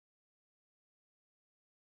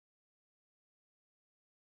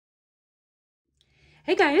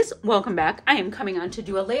Hey guys, welcome back. I am coming on to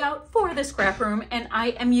do a layout for the scrap room, and I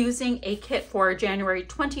am using a kit for January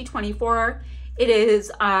 2024. It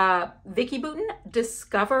is Vicki Boutin,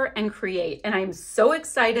 Discover and Create, and I'm so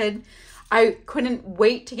excited. I couldn't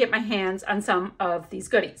wait to get my hands on some of these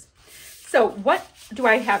goodies. So what do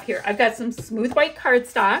I have here? I've got some smooth white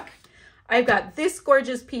cardstock. I've got this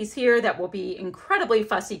gorgeous piece here that will be incredibly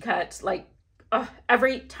fussy cut, like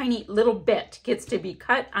every tiny little bit gets to be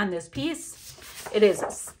cut on this piece. It is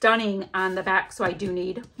stunning on the back, so I do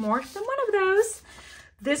need more than one of those.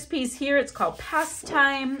 This piece here, it's called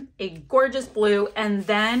Pastime, a gorgeous blue. And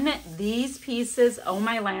then these pieces, oh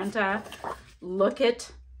my Lanta, look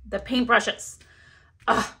at the paintbrushes.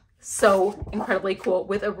 So incredibly cool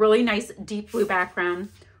with a really nice deep blue background.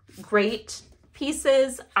 Great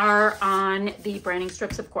pieces are on the branding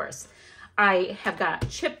strips, of course. I have got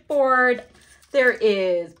chipboard. There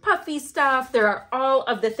is puffy stuff. There are all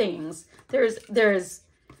of the things. There's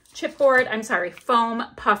chipboard, foam,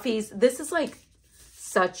 puffies. This is like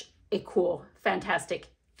such a cool, fantastic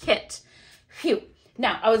kit. Phew.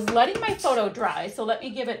 Now, I was letting my photo dry, so let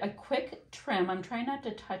me give it a quick trim. I'm trying not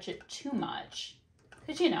to touch it too much,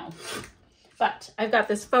 because you know. But I've got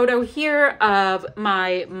this photo here of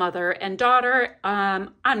my mother and daughter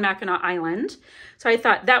on Mackinac Island. So I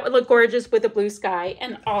thought that would look gorgeous with the blue sky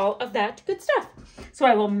and all of that good stuff. So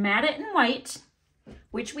I will mat it in white,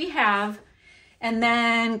 which we have. And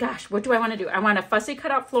then, gosh, what do I want to do? I want to fussy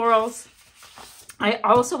cut out florals. I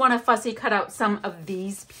also want to fussy cut out some of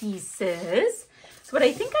these pieces. So what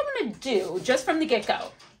I think I'm going to do, just from the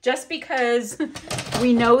get-go, just because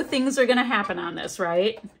we know things are going to happen on this,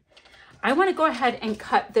 right? I want to go ahead and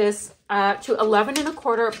cut this to 11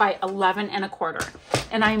 1/4 by 11 1/4.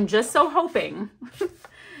 And I'm just so hoping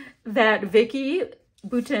that Vicki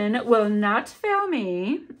Boutin will not fail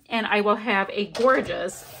me, and I will have a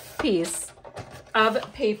gorgeous piece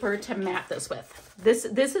of paper to mat this with.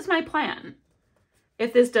 This is my plan.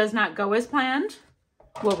 If this does not go as planned,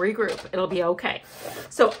 we'll regroup. It'll be okay.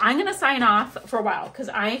 So I'm going to sign off for a while because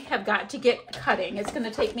I have got to get cutting. It's going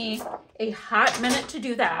to take me a hot minute to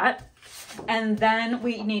do that. And then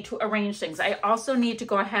we need to arrange things. I also need to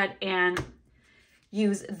go ahead and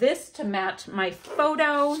use this to match my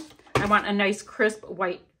photo. I want a nice crisp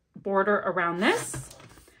white border around this.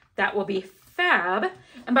 That will be fab.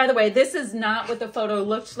 And by the way, this is not what the photo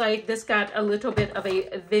looked like. This got a little bit of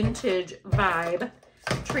a vintage vibe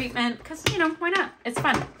treatment because, you know, why not? It's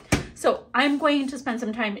fun. So I'm going to spend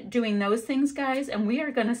some time doing those things, guys, and we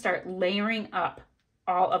are going to start layering up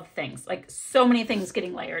all of things, like so many things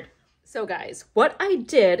getting layered. So guys, what I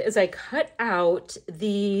did is I cut out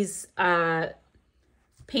these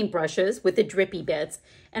paintbrushes with the drippy bits,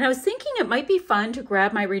 and I was thinking it might be fun to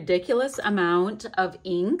grab my ridiculous amount of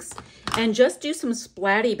inks and just do some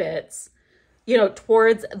splatty bits, you know,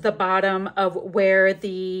 towards the bottom of where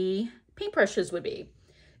the paintbrushes would be.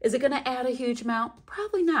 Is it going to add a huge amount?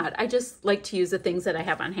 Probably not. I just like to use the things that I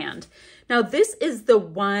have on hand. Now, this is the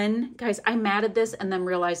one, guys, I matted this and then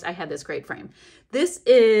realized I had this great frame. This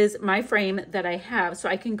is my frame that I have, so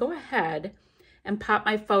I can go ahead and pop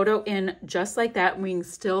my photo in just like that, and we can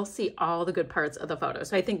still see all the good parts of the photo.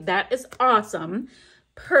 So I think that is awesome.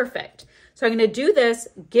 Perfect. So I'm going to do this,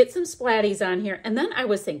 get some splatties on here, and then I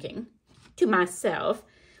was thinking to myself,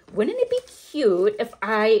 wouldn't it be cute if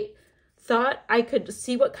I thought I could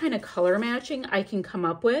see what kind of color matching I can come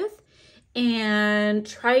up with and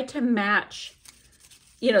try to match,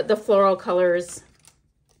 you know, the floral colors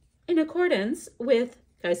in accordance with,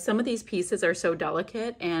 guys, some of these pieces are so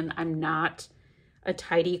delicate and I'm not a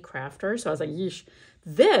tidy crafter. So I was like, yeesh,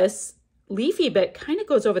 this leafy bit kind of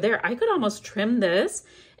goes over there. I could almost trim this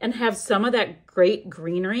and have some of that great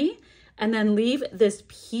greenery and then leave this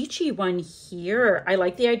peachy one here. I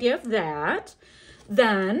like the idea of that.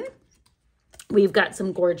 Then we've got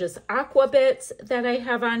some gorgeous aqua bits that I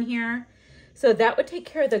have on here. So that would take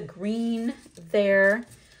care of the green there.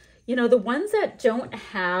 You know, the ones that don't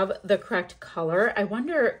have the correct color, I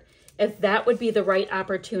wonder if that would be the right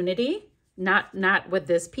opportunity, not with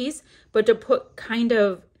this piece, but to put kind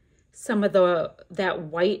of some of that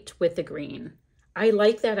white with the green. I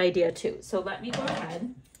like that idea too. So let me go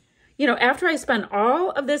ahead. You know, after I spend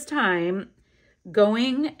all of this time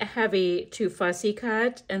going heavy to fussy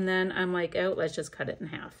cut, and then I'm like, oh, let's just cut it in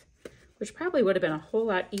half, which probably would have been a whole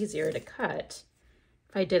lot easier to cut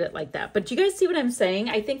if I did it like that. But do you guys see what I'm saying?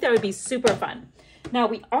 I think that would be super fun. Now,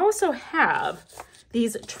 we also have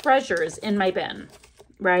these treasures in my bin,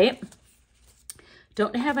 right?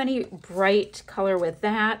 Don't have any bright color with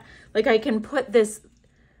that. Like I can put this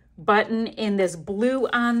button in this blue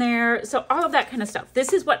on there. So all of that kind of stuff.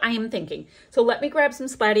 This is what I am thinking. So let me grab some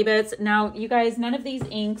splatty bits. Now, you guys, none of these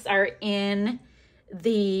inks are in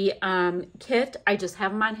the kit. I just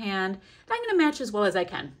have them on hand. I'm going to match as well as I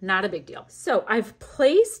can. Not a big deal. So I've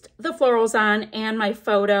placed the florals on and my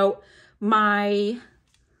photo. My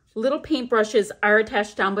little paintbrushes are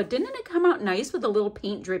attached down, but didn't it come out nice with the little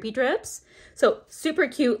paint drippy drips? So super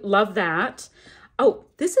cute. Love that. Oh,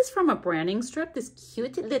 this is from a branding strip, this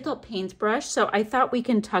cute little paintbrush. So I thought we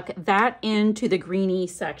can tuck that into the greeny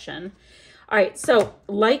section. All right, so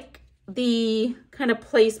like the kind of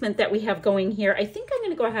placement that we have going here, I think I'm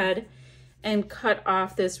gonna go ahead and cut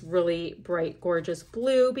off this really bright, gorgeous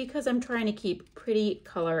blue because I'm trying to keep pretty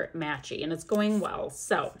color matchy and it's going well.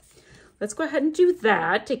 So let's go ahead and do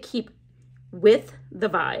that to keep with the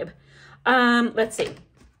vibe. Let's see.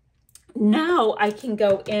 Now I can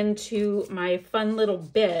go into my fun little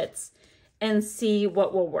bits and see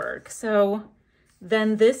what will work. So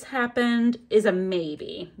then this happened is a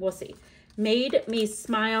maybe. We'll see. Made me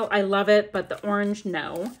smile. I love it, but the orange,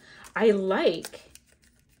 no. I like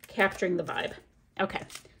capturing the vibe. Okay,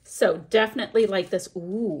 so definitely like this.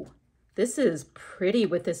 Ooh, this is pretty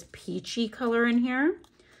with this peachy color in here.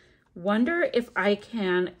 Wonder if I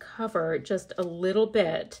can cover just a little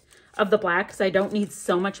bit of the black because I don't need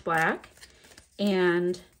so much black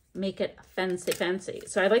and make it fancy, fancy.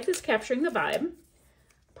 So I like this capturing the vibe.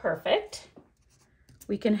 Perfect.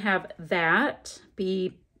 We can have that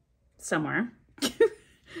be somewhere.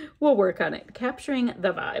 We'll work on it. Capturing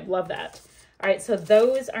the vibe. Love that. All right, so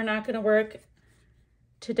those are not going to work.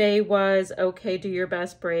 Today was okay. Do your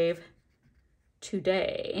best, brave.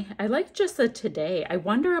 Today. I like just the today. I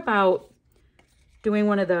wonder about doing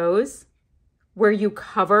one of those where you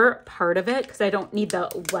cover part of it because I don't need the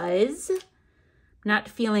was. Not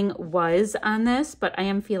feeling was on this, but I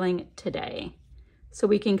am feeling today. So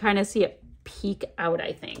we can kind of see it peek out,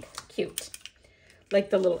 I think. Cute. Like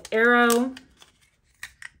the little arrow.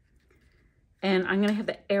 And I'm going to have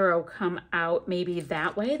the arrow come out maybe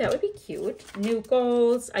that way. That would be cute. New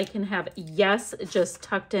goals. I can have yes just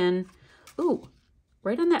tucked in. Ooh,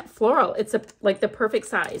 right on that floral. It's like the perfect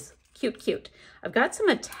size. Cute, cute. I've got some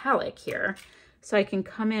metallic here. So I can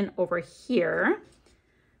come in over here.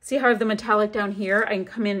 See how I have the metallic down here? I can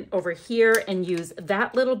come in over here and use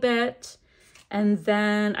that little bit. And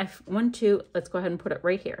then I want to, let's go ahead and put it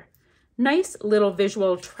right here. Nice little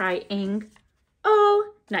visual triangle.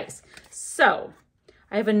 Oh, nice. So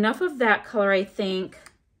I have enough of that color, I think.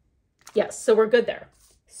 Yes, so we're good there.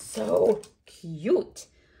 So cute.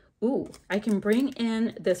 Ooh, I can bring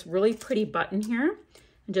in this really pretty button here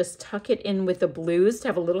and just tuck it in with the blues to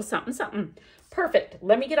have a little something, something. Perfect.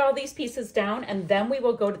 Let me get all these pieces down and then we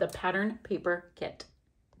will go to the pattern paper kit.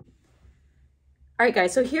 All right,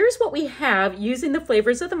 guys, so here's what we have using the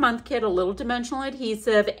Flavors of the Month kit, a little dimensional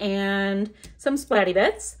adhesive and some splatty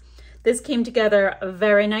bits. This came together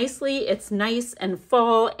very nicely. It's nice and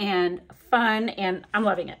full and fun and I'm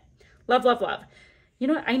loving it. Love, love, love. You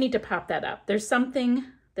know what? I need to pop that up. There's something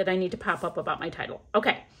that I need to pop up about my title.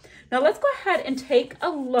 Okay, now let's go ahead and take a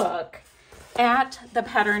look at the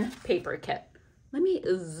pattern paper kit. Let me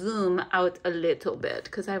zoom out a little bit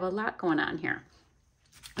because I have a lot going on here.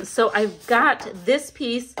 So I've got this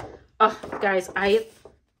piece. Oh, guys,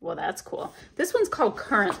 well, that's cool. This one's called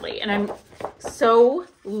Currently, and I'm so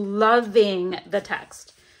loving the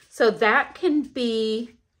text. So that can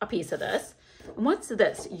be a piece of this. And what's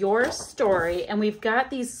this? Your Story. And we've got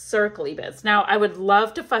these circly bits. Now, I would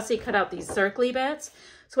love to fussy cut out these circly bits.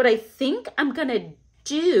 So what I think I'm going to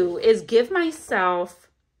do is give myself,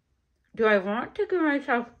 do I want to give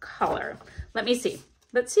myself color? Let me see.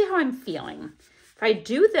 Let's see how I'm feeling. If I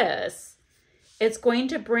do this, it's going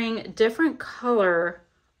to bring different color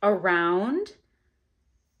around,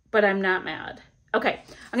 but I'm not mad. Okay,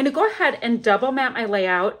 I'm going to go ahead and double mat my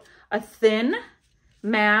layout. A thin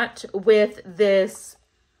mat with this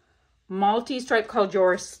multi-stripe called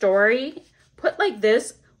Your Story. Put like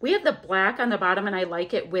this. We have the black on the bottom and I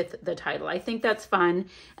like it with the title. I think that's fun.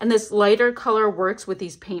 And this lighter color works with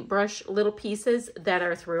these paintbrush little pieces that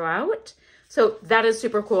are throughout. So that is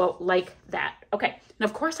super cool, like that. Okay, and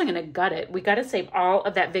of course I'm gonna gut it. We gotta save all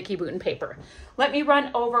of that Vicki Boutin paper. Let me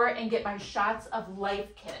run over and get my Shots of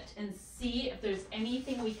Life kit and see if there's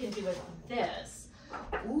anything we can do with this.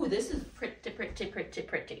 Ooh, this is pretty, pretty, pretty,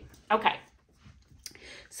 pretty. Okay.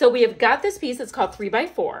 So we have got this piece, it's called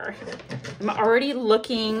 3x4. I'm already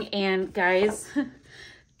looking, and guys,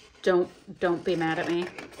 don't be mad at me.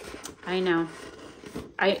 I know.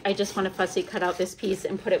 I just want to fussy cut out this piece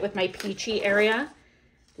and put it with my peachy area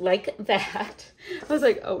like that. I was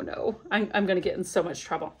like, oh no, I'm going to get in so much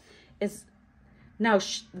trouble. It's Now,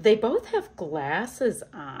 they both have glasses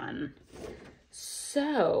on.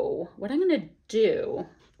 So what I'm going to do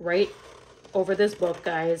right over this book,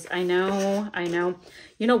 guys, I know.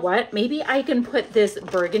 You know what? Maybe I can put this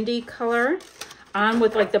burgundy color on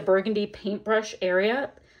with like the burgundy paintbrush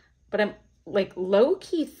area, but I'm like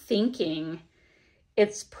low-key thinking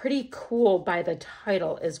it's pretty cool by the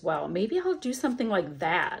title as well. Maybe I'll do something like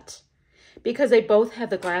that because they both have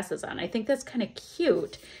the glasses on. I think that's kind of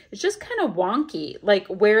cute. It's just kind of wonky, like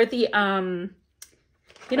where the,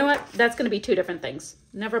 you know what? That's going to be two different things.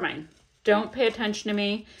 Never mind. Don't pay attention to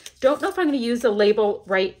me. Don't know if I'm going to use the label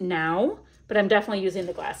right now, but I'm definitely using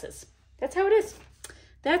the glasses. That's how it is.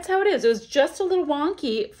 That's how it is. It was just a little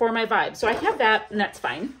wonky for my vibe. So I have that, and that's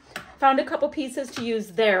fine. Found a couple pieces to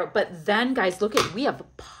use there. But then, guys, look at, we have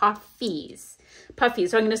puffies. Puffies.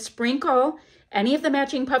 So I'm going to sprinkle any of the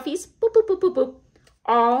matching puffies, boop, boop, boop, boop, boop,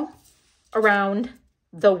 all around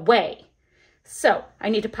the way. So I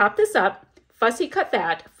need to pop this up, fussy cut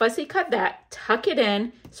that, tuck it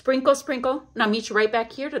in, sprinkle, sprinkle. And I'll meet you right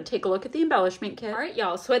back here to take a look at the embellishment kit. All right,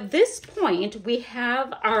 y'all. So at this point, we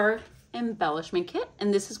have our embellishment kit,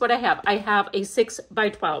 and this is what I have. I have a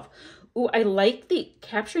 6x12. Ooh, I like the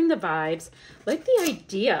capturing the vibes. I like the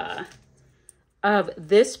idea of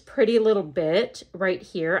this pretty little bit right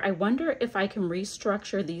here. I wonder if I can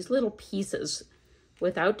restructure these little pieces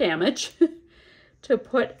without damage to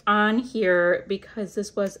put on here because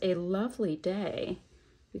this was a lovely day.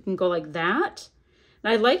 You can go like that.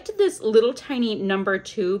 And I liked this little tiny number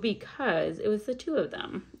 2 because it was the 2 of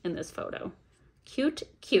them in this photo. Cute,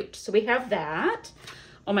 cute. So we have that.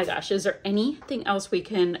 Oh my gosh, is there anything else we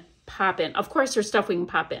can pop in? Of course, there's stuff we can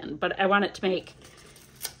pop in, but I want it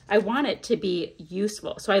to be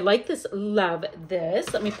useful. So I like this, love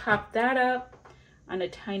this. Let me pop that up on a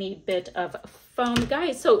tiny bit of foam.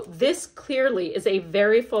 Guys, so this clearly is a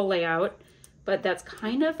very full layout, but that's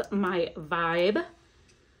kind of my vibe.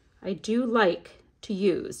 I do like to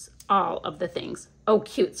use all of the things. Oh,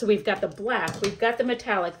 cute. So we've got the black, we've got the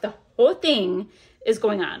metallic, the whole thing is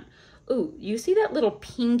going on. Ooh, you see that little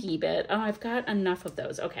pinky bit? Oh, I've got enough of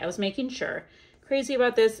those. Okay, I was making sure. Crazy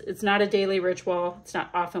about this. It's not a daily ritual. It's not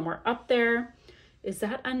often we're up there. Is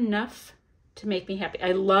that enough to make me happy?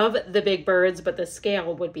 I love the big birds, but the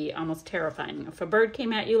scale would be almost terrifying if a bird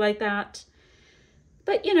came at you like that.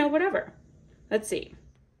 But, you know, whatever. Let's see.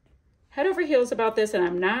 Head over heels about this, and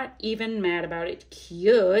I'm not even mad about it.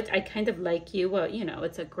 Cute. I kind of like you. Well, you know,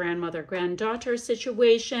 it's a grandmother-granddaughter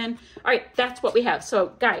situation. All right, that's what we have.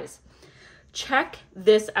 So, guys, check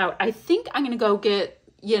this out. I think I'm going to go get,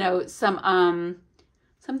 you know, some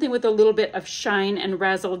something with a little bit of shine and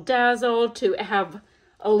razzle dazzle to have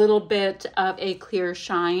a little bit of a clear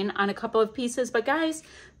shine on a couple of pieces. But guys,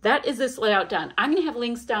 that is this layout done. I'm going to have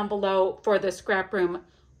links down below for the ScrapRoom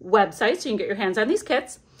website so you can get your hands on these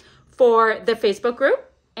kits, for the Facebook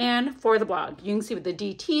group, and for the blog. You can see what the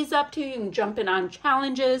DT's up to. You can jump in on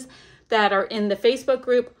challenges that are in the Facebook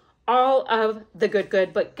group, all of the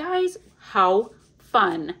good. But guys, how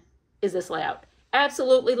fun is this layout?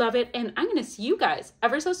 Absolutely love it. And I'm going to see you guys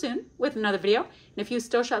ever so soon with another video. And a few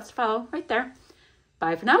still shots to follow right there.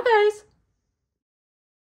 Bye for now, guys.